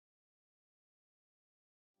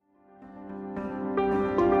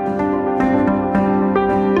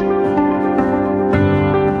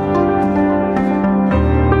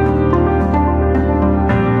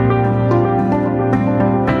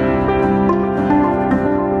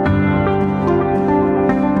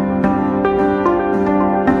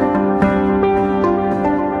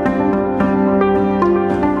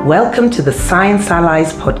Welcome to the Science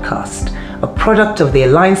Allies podcast, a product of the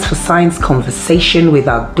Alliance for Science conversation with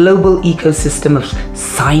our global ecosystem of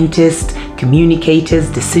scientists,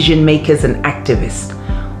 communicators, decision makers, and activists,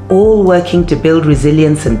 all working to build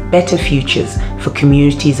resilience and better futures for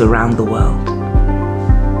communities around the world.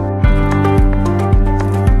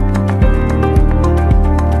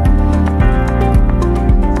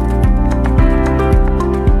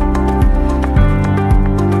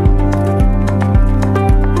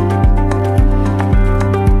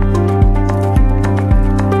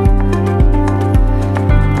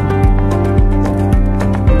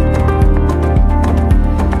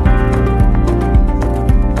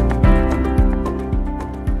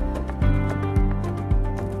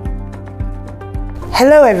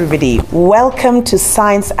 Hello everybody, welcome to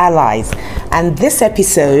Science Allies, and this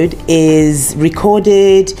episode is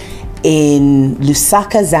recorded in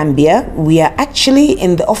Lusaka, Zambia. We are actually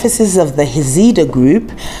in the offices of the Hesida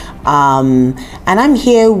Group, and I'm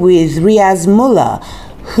here with Riaz Mullah,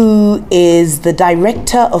 who is the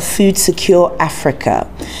Director of Food Secure Africa.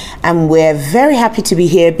 And we're very happy to be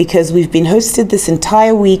here because we've been hosted this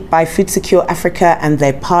entire week by Food Secure Africa and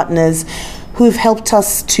their partners who've helped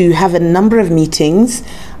us to have a number of meetings.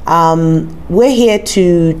 We're here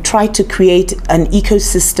to try to create an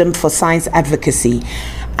ecosystem for science advocacy.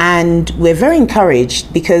 And we're very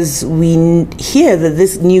encouraged because we hear that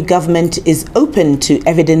this new government is open to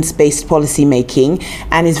evidence-based policy making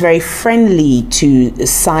and is very friendly to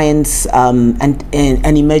science and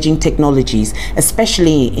emerging technologies,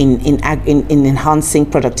 especially in enhancing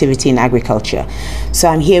productivity in agriculture. So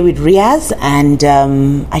I'm here with Riaz, and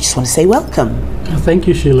I just want to say welcome. Thank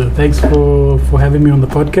you, Sheila. Thanks for having me on the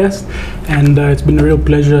podcast. And it's been a real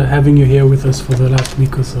pleasure having you here with us for the last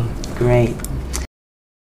week or so. Great.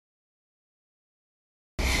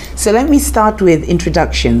 So let me start with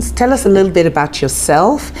introductions. Tell us a little bit about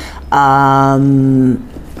yourself, how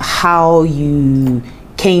you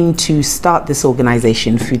came to start this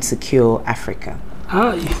organization, Food Secure Africa.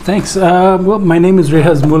 Thanks. Well, my name is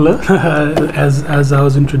Riaz Mullah, as I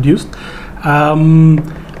was introduced.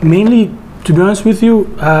 Mainly, to be honest with you,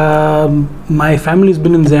 my family's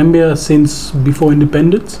been in Zambia since before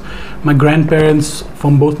independence. My grandparents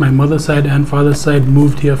from both my mother's side and father's side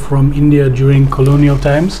moved here from India during colonial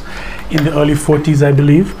times in the early 40s, I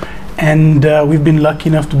believe. And we've been lucky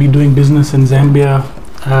enough to be doing business in Zambia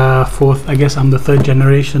I guess I'm the third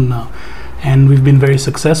generation now. And we've been very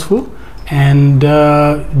successful and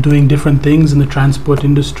doing different things in the transport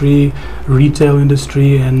industry, retail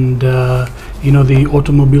industry, and the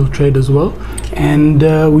automobile trade as well. And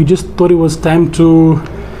we just thought it was time to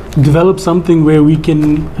develop something where we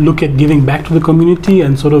can look at giving back to the community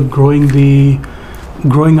and sort of growing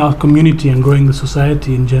our community and growing the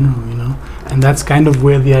society in general, and that's kind of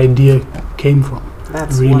where the idea came from.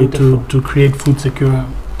 That's really wonderful. to create Food Secure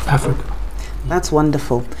Africa. That's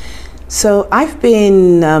wonderful. So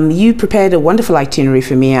you prepared a wonderful itinerary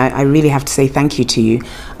for me. I really have to say thank you to you.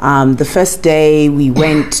 The first day we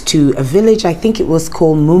went to a village, I think it was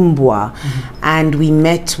called Mumbwa, and we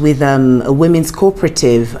met with a women's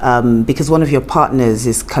cooperative because one of your partners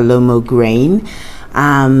is Kalomo Grain.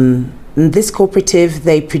 This cooperative,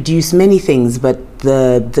 they produce many things, but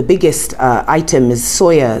the biggest item is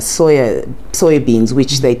soybeans,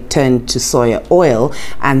 which they turned to soya oil,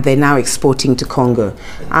 and they're now exporting to Congo.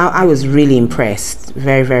 I was really impressed,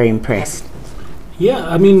 very, very impressed. Yeah,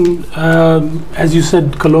 I mean, as you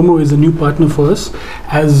said, Kalomo is a new partner for us.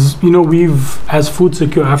 As you know, as Food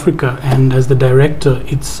Secure Africa and as the director,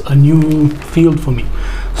 it's a new field for me.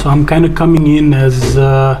 So I'm kind of coming in as,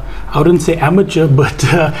 I wouldn't say amateur, but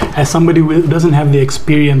as somebody who doesn't have the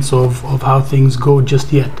experience of how things go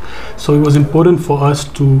just yet. So it was important for us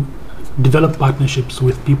to develop partnerships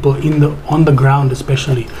with people on the ground,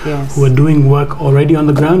 especially, yes, who are doing work already on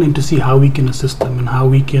the ground, and to see how we can assist them and how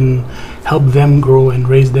we can help them grow and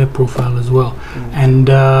raise their profile as well. And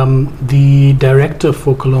the director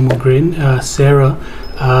for Kalomo Grain, Sarah,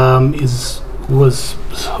 was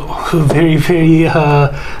very, very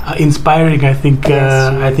inspiring. I think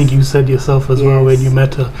I think you said yourself as well when you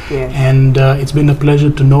met her. Yes. And it's been a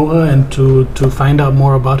pleasure to know her and to find out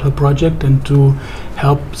more about her project and to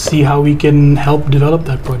help see how we can help develop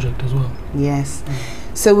that project as well. Yes.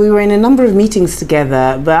 So we were in a number of meetings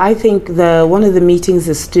together, but I think one of the meetings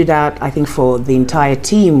that stood out, I think, for the entire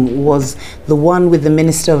team was the one with the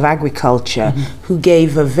Minister of Agriculture, who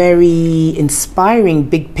gave a very inspiring,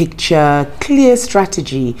 big picture, clear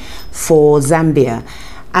strategy for Zambia.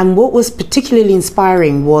 And what was particularly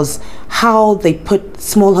inspiring was how they put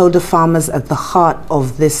smallholder farmers at the heart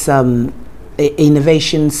of this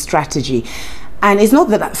innovation strategy. And it's not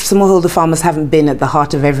that smallholder farmers haven't been at the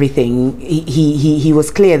heart of everything. He was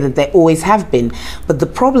clear that they always have been. But the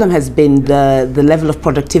problem has been the level of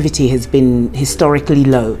productivity has been historically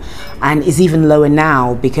low, and is even lower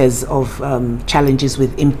now because of challenges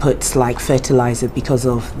with inputs like fertilizer because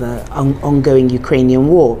of the ongoing Ukrainian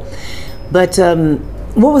war. But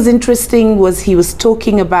what was interesting was he was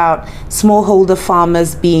talking about smallholder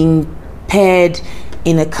farmers being paired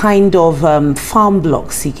in a kind of farm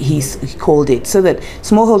blocks, he called it, so that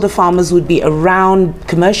smallholder farmers would be around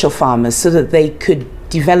commercial farmers so that they could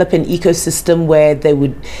develop an ecosystem where they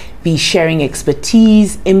would be sharing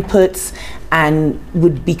expertise, inputs, and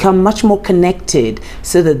would become much more connected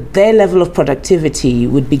so that their level of productivity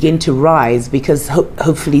would begin to rise, because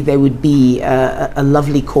hopefully there would be a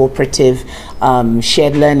lovely cooperative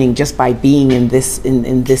shared learning just by being in this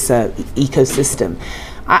ecosystem.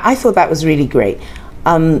 I thought that was really great.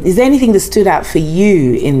 Is there anything that stood out for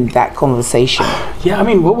you in that conversation? Yeah, I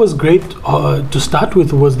mean, what was great to start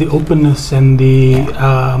with was the openness and the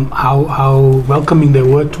how welcoming they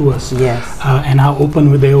were to us, yes, and how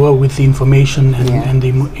open they were with the information and the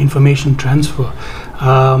information transfer.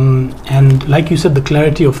 And like you said, the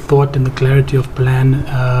clarity of thought and the clarity of plan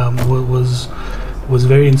was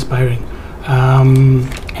very inspiring.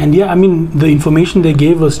 And yeah, I mean, the information they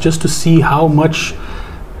gave us just to see how much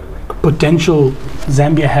potential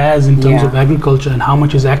Zambia has in terms of agriculture and how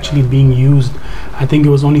much is actually being used. I think it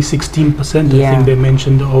was only 16%. I think they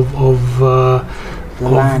mentioned of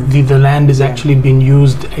the land is actually being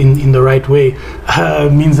used in the right way.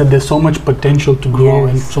 Means that there's so much potential to grow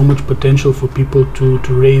and so much potential for people to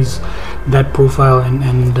raise that profile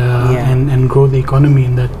and grow the economy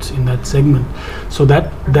in that segment. So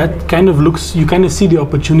that kind of looks, you kind of see the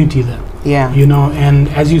opportunity there. Yeah. You know, and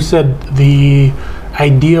as you said, the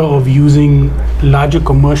idea of using larger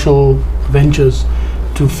commercial ventures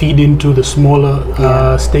to feed into the smaller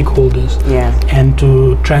stakeholders and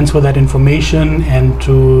to transfer that information and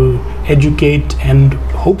to educate and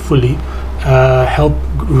hopefully help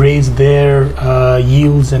raise their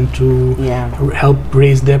yields and to help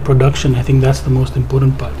raise their production. I think that's the most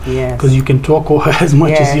important part, because you can talk as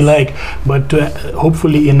much as you like, but to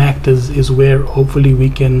hopefully enact is where hopefully we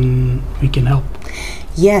can help.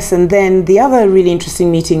 Yes, and then the other really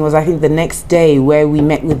interesting meeting was, I think, the next day, where we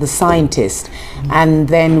met with the scientists, and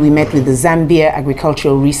then we met with the Zambia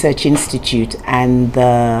Agricultural Research Institute and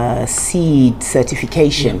the seed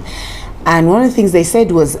certification. And one of the things they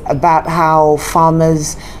said was about how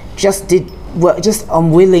farmers were just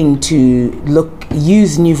unwilling to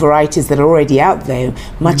use new varieties that are already out there,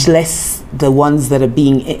 much less the ones that are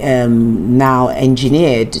being now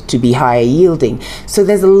engineered to be higher yielding. So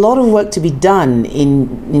there's a lot of work to be done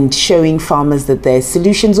in showing farmers that there's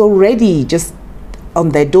solutions already just on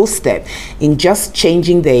their doorstep, in just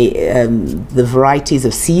changing the varieties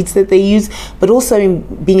of seeds that they use, but also in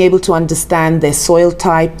being able to understand their soil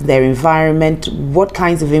type, their environment, what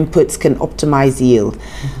kinds of inputs can optimize yield.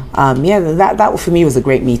 That for me was a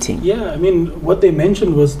great meeting. Yeah, I mean, what they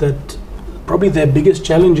mentioned was that probably their biggest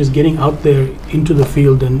challenge is getting out there into the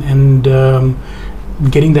field and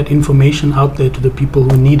getting that information out there to the people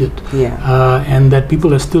who need it. And that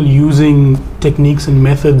people are still using techniques and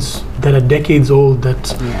methods that are decades old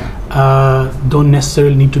that don't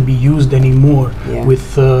necessarily need to be used anymore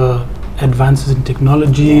with advances in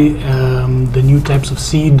technology, the new types of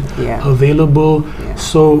seed available.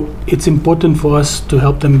 So it's important for us to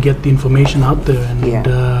help them get the information out there and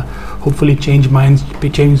hopefully change minds,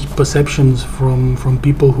 change perceptions from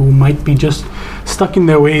people who might be just stuck in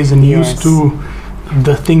their ways and used to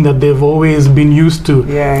the thing that they've always been used to,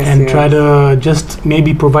 and try to just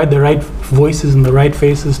maybe provide the right voices and the right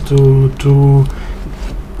faces to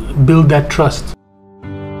build that trust.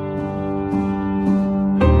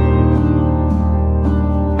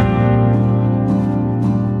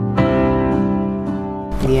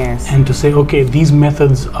 And to say, okay, these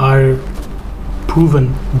methods are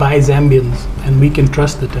proven by Zambians and we can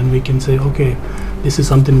trust it, and we can say, okay, this is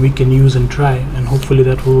something we can use and try, and hopefully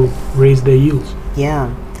that will raise their yields.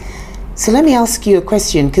 So let me ask you a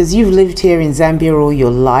question, because you've lived here in Zambia all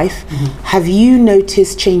your life. Have you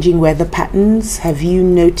noticed changing weather patterns? Have you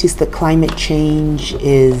noticed that climate change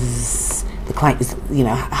is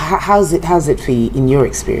how's it for you in your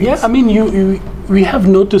experience? Yeah, I mean, we have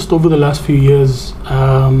noticed over the last few years,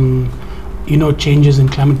 changes in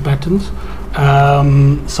climate patterns.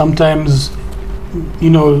 Sometimes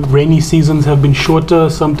rainy seasons have been shorter,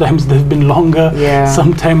 sometimes they've been longer,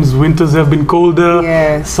 sometimes winters have been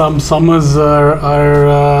colder, some summers are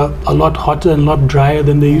a lot hotter and a lot drier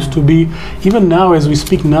than they used to be. Even now, as we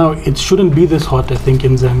speak now, it shouldn't be this hot, I think,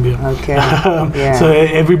 in Zambia. So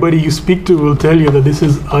everybody you speak to will tell you that this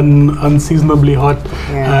is unseasonably hot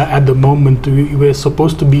at the moment. We're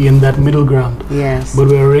supposed to be in that middle ground, but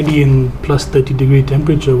we're already in plus 30 degree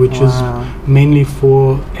temperature, which is mainly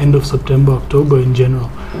for end of September, October in general.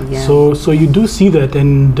 So you do see that,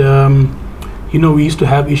 and we used to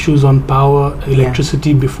have issues on power,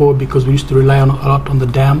 electricity before, because we used to rely a lot on the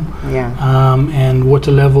dam and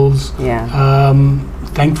water levels.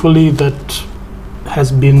 Thankfully, that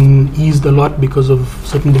has been eased a lot because of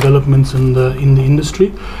certain developments in the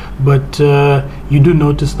industry, but you do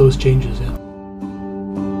notice those changes.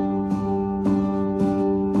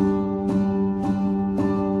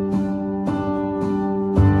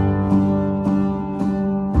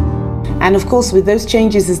 And of course, with those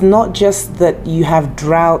changes, it's not just that you have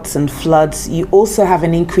droughts and floods, you also have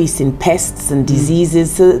an increase in pests and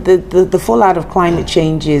diseases. So the fallout of climate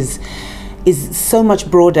change is so much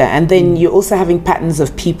broader. And then you're also having patterns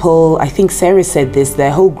of people, I think Sarah said this, there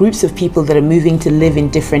are whole groups of people that are moving to live in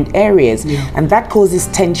different areas. And that causes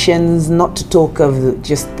tensions, not to talk of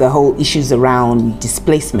just the whole issues around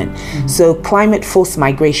displacement. So climate forced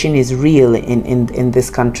migration is real in this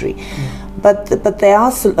country. But there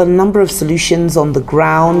are a number of solutions on the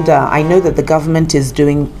ground. I know that the government is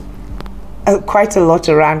doing quite a lot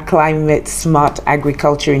around climate smart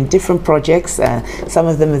agriculture in different projects. Some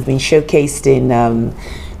of them have been showcased in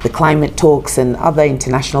the climate talks and other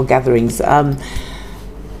international gatherings.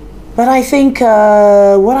 But I think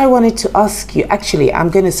what I wanted to ask you, actually, I'm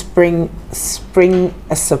going to spring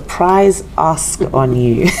a surprise ask on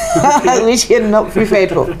you, which you're not prepared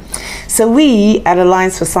for. So we at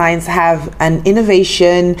Alliance for Science have an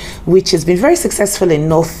innovation which has been very successful in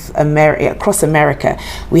North America, across America.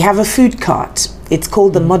 We have a food cart. It's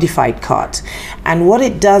called the modified cart, and what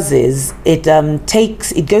it does is it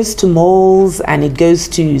goes to malls and it goes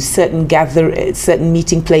to certain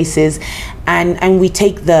meeting places, and we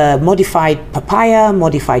take the modified papaya,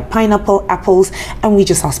 modified pineapple, apples, and we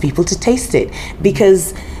just ask people to taste it,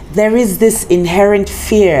 because there is this inherent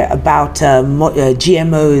fear about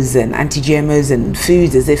GMOs and anti-GMOs and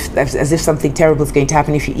foods, as if something terrible is going to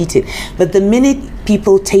happen if you eat it. But the minute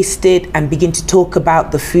people taste it and begin to talk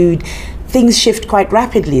about the food, things shift quite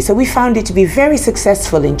rapidly. So we found it to be very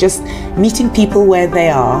successful in just meeting people where they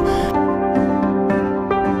are.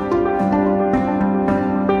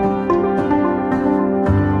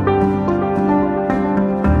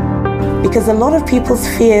 Because a lot of people's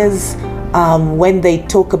fears when they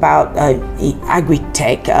talk about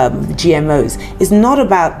agri-tech, GMOs, is not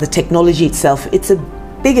about the technology itself. It's a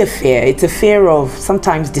bigger fear. It's a fear of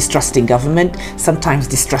sometimes distrusting government, sometimes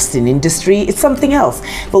distrusting industry. It's something else.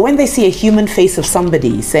 But when they see a human face of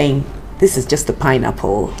somebody saying, this is just a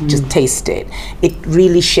pineapple, just taste it, it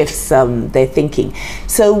really shifts their thinking.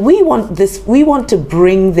 So we want to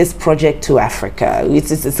bring this project to Africa.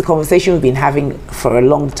 It's a conversation we've been having for a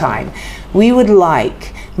long time.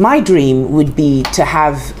 My dream would be to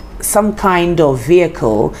have some kind of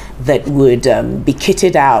vehicle that would be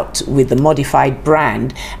kitted out with the modified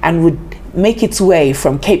brand and would make its way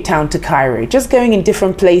from Cape Town to Cairo, just going in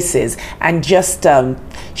different places and just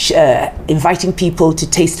inviting people to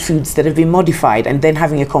taste foods that have been modified, and then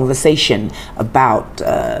having a conversation about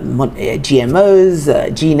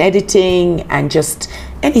GMOs, gene editing, and just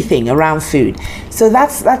anything around food. So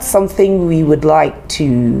that's something we would like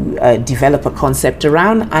to develop a concept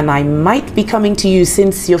around, and I might be coming to you,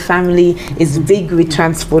 since your family is big with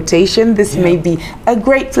transportation. This may be a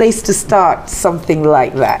great place to start something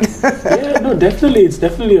like that. No, definitely. It's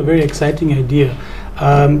definitely a very exciting idea.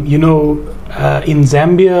 In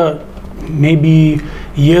Zambia, maybe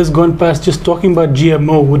years gone past, just talking about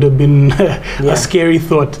GMO would have been a scary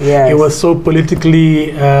thought. It was so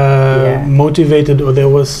politically motivated, or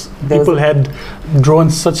people had drawn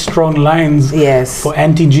such strong lines for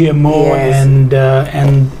anti-GMO,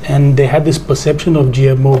 and they had this perception of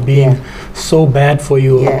GMO being so bad for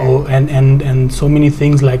you, and so many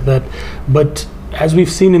things like that. But as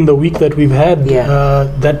we've seen in the week that we've had,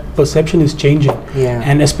 that perception is changing,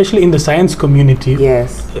 and especially in the science community,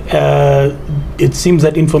 it seems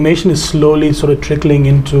that information is slowly sort of trickling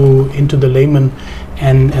into the layman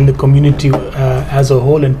and the community as a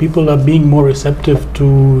whole, and people are being more receptive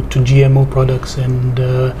to GMO products and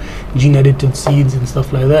gene-edited seeds and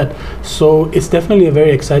stuff like that. So it's definitely a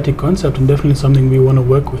very exciting concept, and definitely something we want to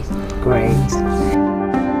work with. Great.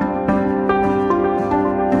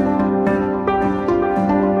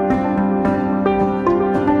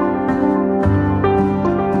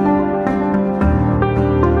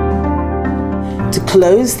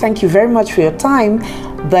 close. Thank you very much for your time.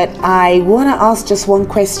 But I want to ask just one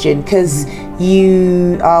question, because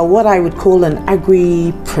you are what I would call an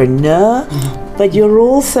agripreneur, but you're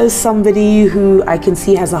also somebody who I can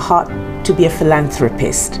see has a heart to be a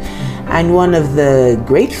philanthropist. And one of the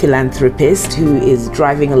great philanthropists who is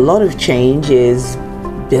driving a lot of change is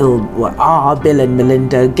Bill and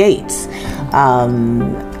Melinda Gates.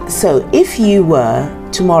 So if you were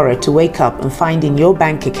tomorrow to wake up and find in your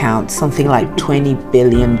bank account something like $20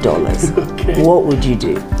 billion, Okay. what would you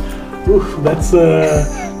do? Oof, that's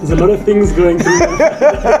there's a lot of things going through.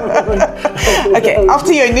 Okay,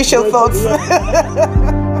 after your initial thoughts.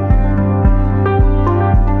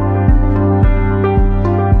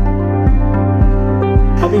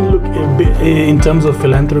 I mean, look, in terms of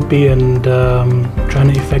philanthropy and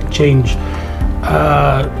trying to effect change,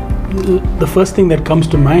 the first thing that comes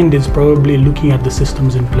to mind is probably looking at the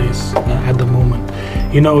systems in place at the moment.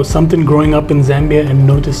 You know, something growing up in Zambia and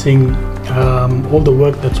noticing all the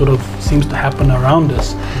work that sort of seems to happen around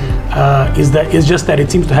us is just that it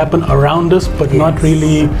seems to happen around us, but not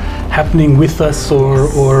really happening with us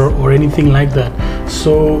or anything like that.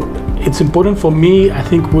 So it's important for me, I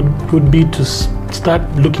think, would be to start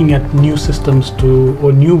looking at new systems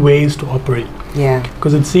or new ways to operate. Yeah.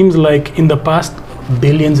 Because it seems like in the past,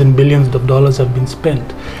 billions and billions of dollars have been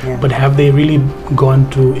spent, but have they really gone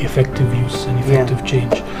to effective use and effective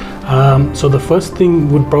change? So the first thing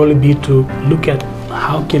would probably be to look at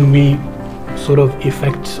how can we sort of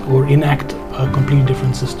effect or enact a completely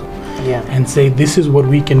different system, and say this is what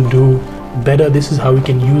we can do better, this is how we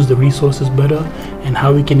can use the resources better, and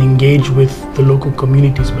how we can engage with the local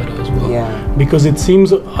communities better as well. Because it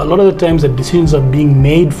seems a lot of the times that decisions are being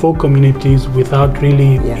made for communities without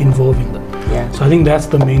really involving them. So I think that's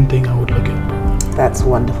the main thing I would look at. That's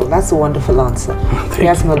wonderful. That's a wonderful answer.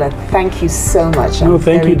 Yasmila, thank you so much. No,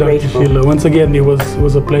 thank you, Dr. Sheila. Once again, it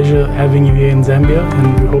was a pleasure having you here in Zambia,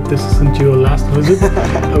 and we hope this isn't your last visit.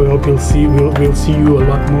 We hope we'll see you a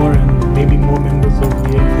lot more, and maybe more members of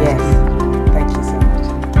the Yes, thank you so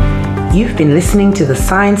much. You've been listening to the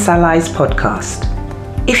Science Allies podcast.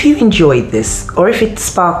 If you enjoyed this, or if it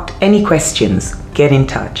sparked any questions, get in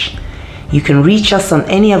touch. You can reach us on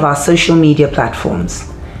any of our social media platforms.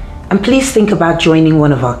 And please think about joining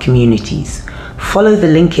one of our communities. Follow the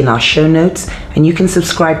link in our show notes, and you can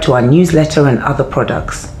subscribe to our newsletter and other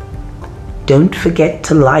products. Don't forget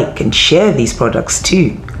to like and share these products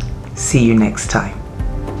too. See you next time.